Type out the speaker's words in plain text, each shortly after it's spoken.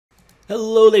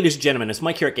Hello, ladies and gentlemen, it's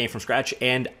Mike here at Game From Scratch,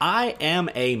 and I am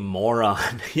a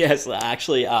moron. Yes,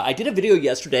 actually, I did a video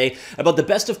yesterday about the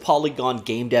Best of Polygon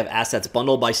Game Dev Assets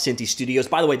bundle by Cinti Studios.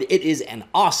 By the way, it is an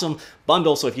awesome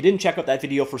bundle, so if you didn't check out that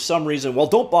video for some reason, well,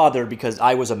 don't bother, because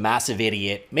I was a massive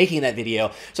idiot making that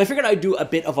video, so I figured I'd do a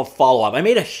bit of a follow-up. I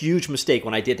made a huge mistake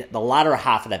when I did the latter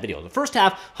half of that video. The first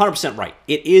half, 100% right.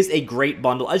 It is a great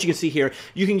bundle. As you can see here,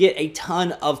 you can get a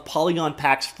ton of Polygon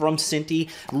packs from Cinti,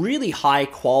 really high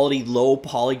quality, low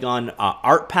polygon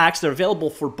art packs. They're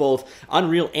available for both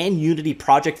Unreal and Unity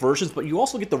project versions, but you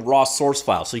also get the raw source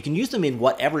files, so you can use them in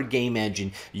whatever game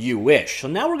engine you wish. So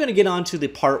now we're going to get on to the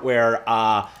part where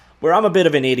I'm a bit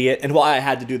of an idiot, and why I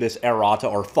had to do this errata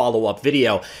or follow-up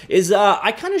video is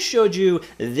I kind of showed you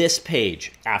this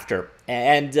page after,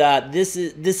 and this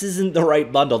isn't the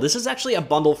right bundle. This is actually a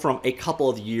bundle from a couple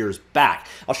of years back.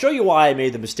 I'll show you why I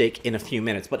made the mistake in a few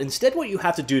minutes, but instead what you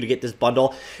have to do to get this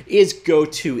bundle is go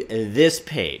to this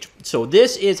page. So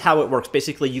this is how it works.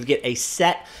 Basically, you get a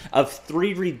set of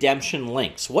 3 redemption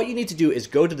links. What you need to do is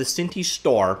go to the Cinti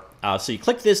store. So you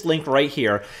click this link right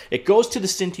here. It goes to the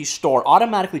Cinti store,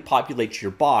 automatically populates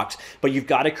your box, but you've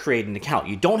got to create an account.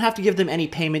 You don't have to give them any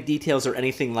payment details or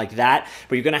anything like that,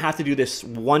 but you're going to have to do this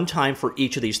one time for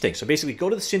each of these things. So basically, go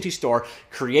to the Cinti store,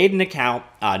 create an account,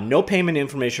 no payment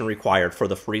information required for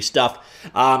the free stuff,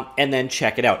 and then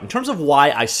check it out. In terms of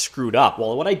why I screwed up,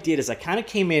 well, what I did is I kind of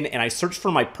came in and I searched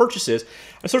for my purchases.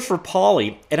 I searched for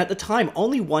Poly, and at the time,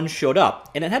 only one showed up,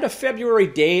 and it had a February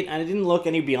date, and I didn't look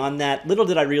any beyond that. Little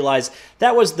did I realize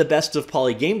that was the Best of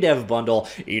Poly Game Dev bundle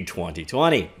in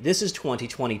 2020. This is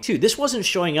 2022. This wasn't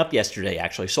showing up yesterday,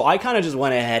 actually, so I kind of just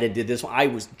went ahead and did this one. I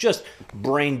was just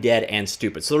brain dead and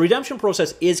stupid. So the redemption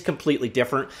process is completely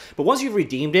different, but once you've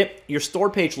redeemed it, your store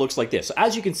page looks like this. So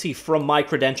as you can see from my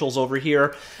credentials over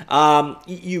here,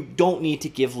 you don't need to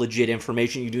give legit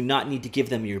information. You do not need to give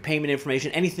them your payment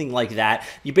information, anything like that.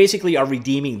 You basically are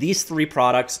redeeming these 3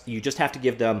 products. You just have to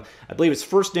give them, I believe it's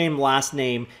first name, last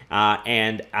name,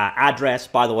 and address.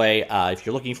 By the way, if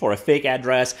you're looking for a fake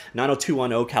address,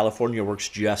 90210 California works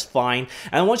just fine.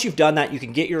 And once you've done that, you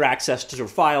can get your access to your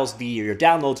files via your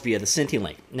downloads via the Cinti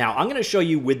link. Now, I'm going to show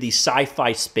you with the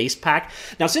Sci-Fi Space Pack.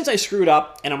 Now, since I screwed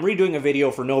up and I'm redoing a video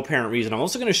for no apparent reason, I'm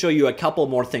also going to show you a couple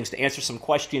more things to answer some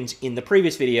questions in the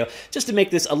previous video, just to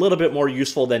make this a little bit more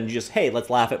useful than just, hey, let's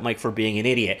laugh at Mike for being an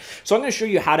idiot. So I'm going to show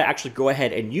you how to actually go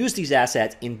ahead and use these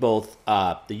assets in both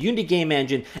the Unity game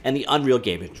engine and the Unreal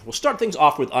game engine. We'll start things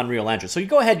off with Unreal Engine. So you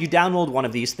go ahead, you download one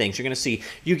of these things. You're going to see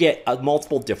you get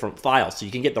multiple different files. So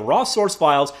you can get the raw source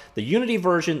files, the Unity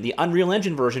version, the Unreal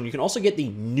Engine version. You can also get the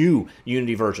new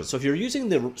Unity version. So if you're using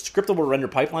the scriptable render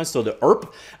pipeline, so the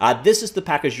ERP, this is the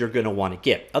package you're going to want to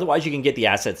get. Otherwise, you can get the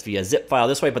assets via zip file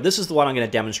this way, but this is the one I'm going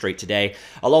to demonstrate today.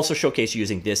 I'll also showcase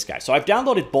using this guy. So I've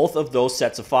downloaded both of those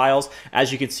sets of files.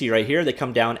 As you can see right here, they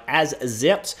come down as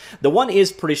zips. The one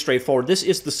is pretty straightforward. This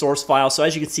is the source file. So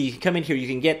as you can see, you can come in here, you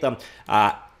can get them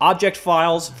object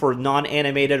files for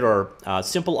non-animated or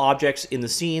simple objects in the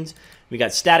scenes. We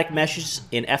got static meshes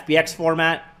in FBX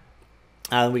format.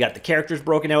 We got the characters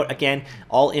broken out, again,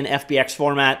 all in FBX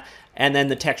format. And then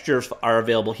the textures are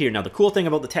available here. Now, the cool thing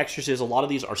about the textures is a lot of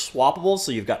these are swappable.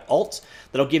 So you've got alts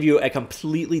that'll give you a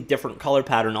completely different color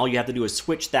pattern. All you have to do is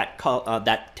switch that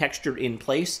that texture in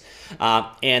place,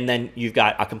 and then you've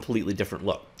got a completely different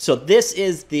look. So this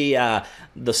is the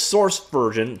source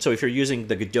version. So if you're using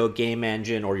the Godot game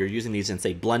engine, or you're using these in,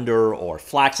 say, Blender or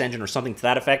Flax engine or something to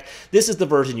that effect, this is the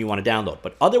version you want to download.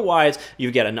 But otherwise,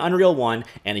 you get an Unreal one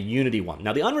and a Unity one.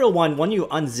 Now, the Unreal one, when you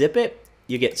unzip it,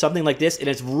 you get something like this, and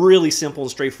it's really simple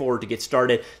and straightforward to get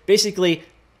started. Basically,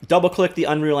 double-click the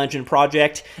Unreal Engine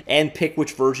project and pick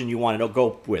which version you want to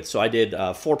go with. So I did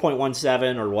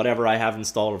 4.17 or whatever I have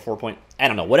installed, or 4. I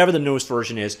don't know, whatever the newest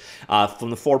version is from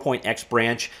the 4.x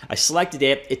branch. I selected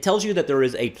it. It tells you that there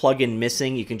is a plugin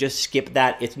missing. You can just skip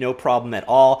that. It's no problem at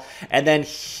all. And then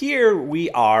here we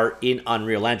are in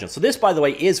Unreal Engine. So this, by the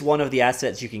way, is one of the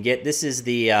assets you can get. This is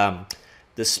the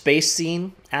space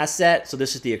scene asset. So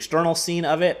this is the external scene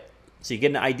of it. So you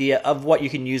get an idea of what you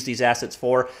can use these assets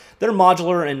for. They're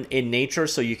modular in nature,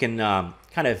 so you can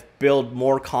kind of build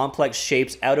more complex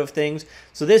shapes out of things.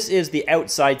 So this is the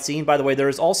outside scene. By the way, there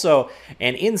is also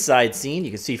an inside scene.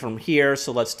 You can see from here.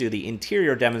 So let's do the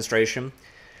interior demonstration.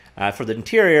 For the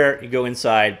interior, you go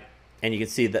inside, and you can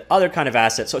see the other kind of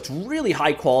assets. So it's really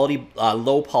high quality,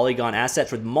 low polygon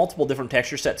assets with multiple different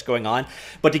texture sets going on.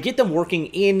 But to get them working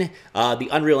in the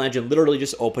Unreal Engine, literally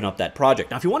just open up that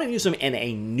project. Now, if you want to use them in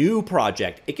a new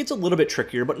project, it gets a little bit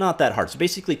trickier, but not that hard. So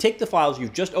basically, take the files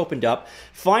you've just opened up,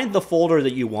 find the folder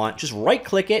that you want, just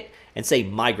right-click it, and say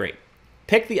Migrate.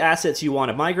 Pick the assets you want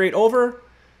to migrate over,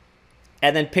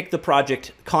 and then pick the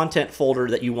project content folder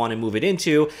that you want to move it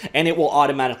into, and it will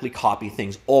automatically copy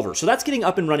things over. So that's getting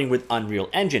up and running with Unreal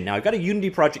Engine. Now, I've got a Unity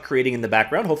project creating in the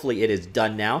background. Hopefully it is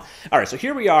done now. All right, so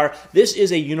here we are. This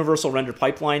is a universal render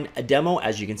pipeline, a demo,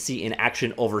 as you can see in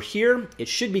action over here. It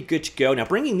should be good to go. Now,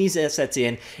 bringing these assets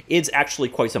in is actually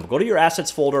quite simple. Go to your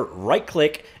assets folder,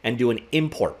 right-click, and do an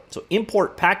import. So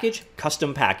import package,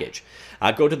 custom package.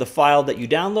 Go to the file that you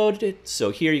downloaded.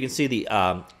 So here you can see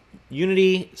the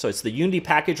Unity, so it's the Unity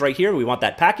package right here. We want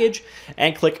that package,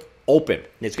 and click open. And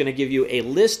it's going to give you a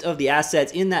list of the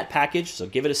assets in that package. So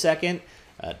give it a second.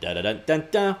 Come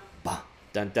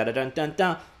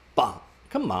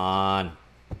on.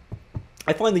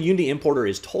 I find the Unity importer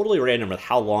is totally random with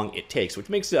how long it takes, which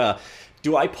makes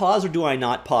do I pause or do I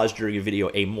not pause during a video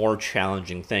a more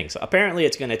challenging thing. So apparently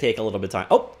it's going to take a little bit of time.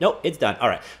 Oh, no, it's done. All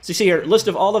right. So you see here, list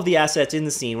of all of the assets in the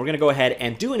scene. We're going to go ahead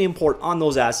and do an import on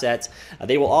those assets.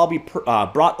 They will all be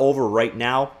brought over right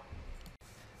now.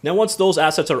 Now, once those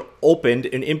assets are opened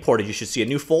and imported, you should see a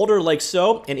new folder like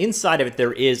so, and inside of it,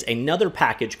 there is another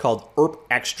package called ERP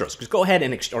Extras. Just go ahead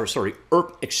and,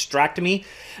 ERP Extract Me.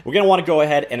 We're going to want to go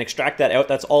ahead and extract that out.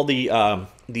 That's all the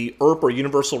ERP or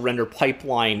Universal Render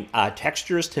Pipeline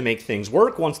textures to make things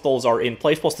work. Once those are in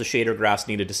place, plus the shader graphs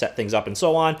needed to set things up and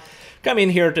so on. Come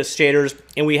in here to shaders,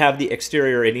 and we have the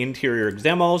exterior and interior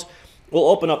demos. We'll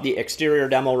open up the exterior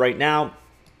demo right now,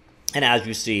 and as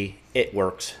you see, it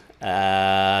works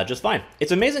just fine.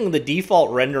 It's amazing the default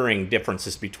rendering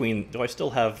differences between, do I still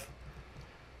have,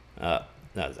 no,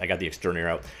 I got the exterior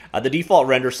out. The default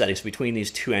render settings between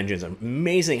these two engines,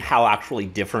 amazing how actually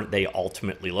different they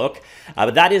ultimately look.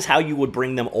 But that is how you would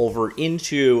bring them over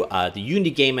into the Unity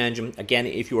game engine. Again,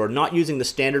 if you are not using the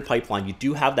standard pipeline, you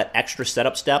do have that extra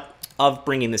setup step of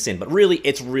bringing this in, but really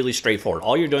it's really straightforward.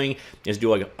 All you're doing is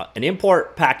doing an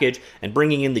import package and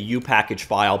bringing in the U package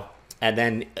file. And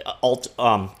then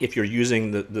if you're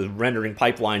using the rendering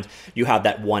pipelines, you have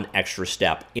that one extra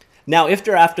step. Now, if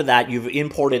after that you've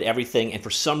imported everything and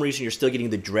for some reason you're still getting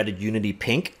the dreaded Unity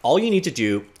pink, all you need to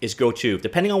do is go to,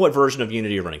 depending on what version of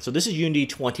Unity you're running. So this is Unity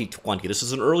 2020. This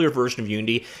is an earlier version of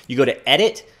Unity. You go to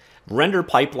Edit, Render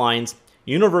Pipelines,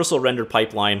 Universal Render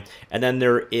Pipeline, and then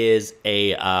there is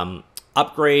a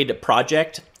Upgrade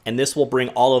Project. And this will bring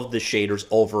all of the shaders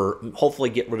over,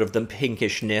 hopefully get rid of the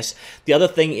pinkishness. The other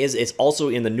thing is it's also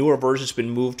in the newer version, it's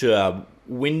been moved to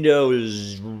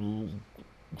Windows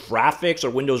graphics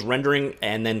or Windows rendering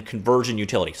and then conversion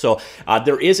utility. So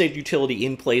there is a utility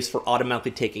in place for automatically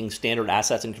taking standard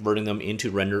assets and converting them into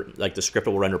render, like the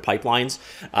scriptable render pipelines.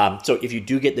 So if you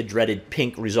do get the dreaded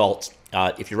pink results,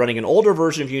 if you're running an older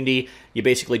version of Unity, you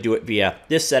basically do it via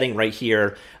this setting right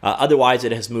here. Otherwise,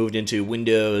 it has moved into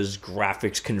Windows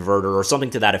Graphics Converter or something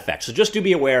to that effect. So just to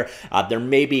be aware, there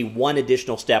may be one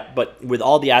additional step, but with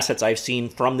all the assets I've seen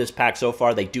from this pack so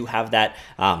far, they do have that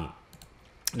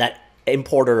that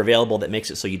importer available that makes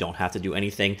it so you don't have to do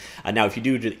anything. Now, if you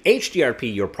do the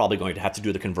HDRP, you're probably going to have to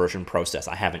do the conversion process.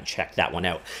 I haven't checked that one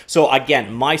out. So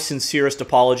again, my sincerest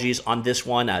apologies on this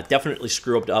one. Definitely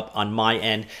screwed up on my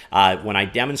end. When I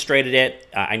demonstrated it,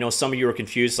 I know some of you were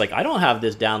confused, like, I don't have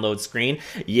this download screen.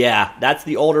 Yeah, that's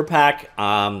the older pack.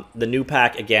 The new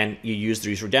pack, again, you use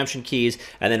these redemption keys,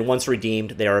 and then once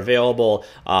redeemed, they are available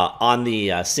on the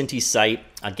Cinti site.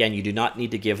 Again, you do not need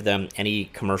to give them any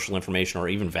commercial information or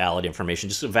even valid information,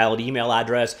 just a valid email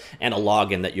address and a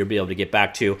login that you'll be able to get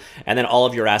back to. And then all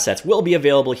of your assets will be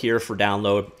available here for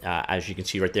download, as you can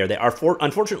see right there. They are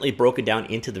unfortunately broken down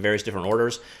into the various different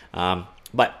orders,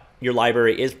 but your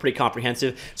library is pretty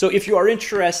comprehensive. So if you are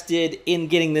interested in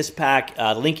getting this pack,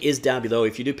 the link is down below.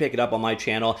 If you do pick it up on my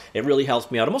channel, it really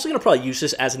helps me out. I'm also going to probably use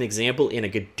this as an example in a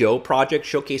Godot project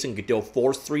showcasing Godot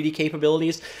 4's 3D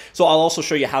capabilities. So I'll also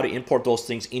show you how to import those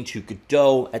things into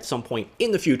Godot at some point in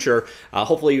the future.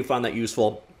 Hopefully you found that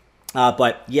useful.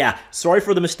 But yeah, sorry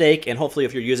for the mistake, and hopefully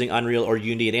if you're using Unreal or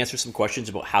Unity, it answers some questions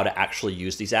about how to actually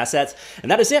use these assets.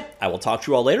 And that is it. I will talk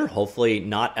to you all later, hopefully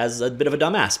not as a bit of a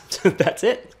dumbass. That's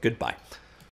it. Goodbye.